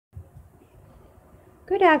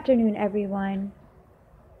Good afternoon, everyone.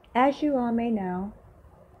 As you all may know,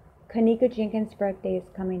 Kenneka Jenkins' birthday is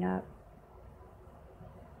coming up.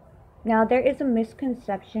 Now, there is a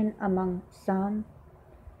misconception among some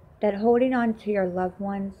that holding on to your loved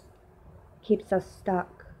ones keeps us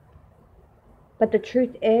stuck. But the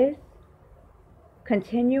truth is,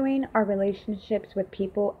 continuing our relationships with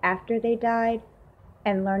people after they died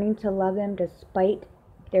and learning to love them despite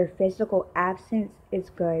their physical absence is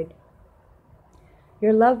good.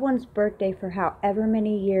 Your loved one's birthday, for however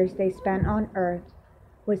many years they spent on earth,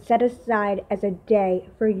 was set aside as a day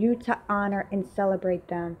for you to honor and celebrate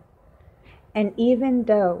them. And even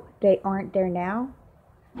though they aren't there now,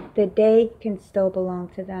 the day can still belong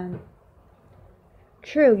to them.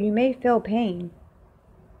 True, you may feel pain.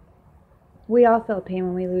 We all feel pain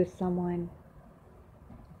when we lose someone.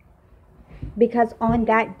 Because on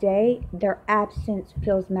that day, their absence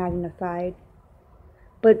feels magnified.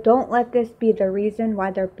 But don't let this be the reason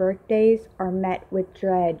why their birthdays are met with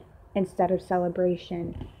dread instead of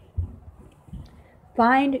celebration.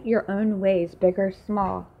 Find your own ways, big or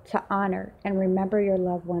small, to honor and remember your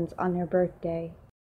loved ones on their birthday.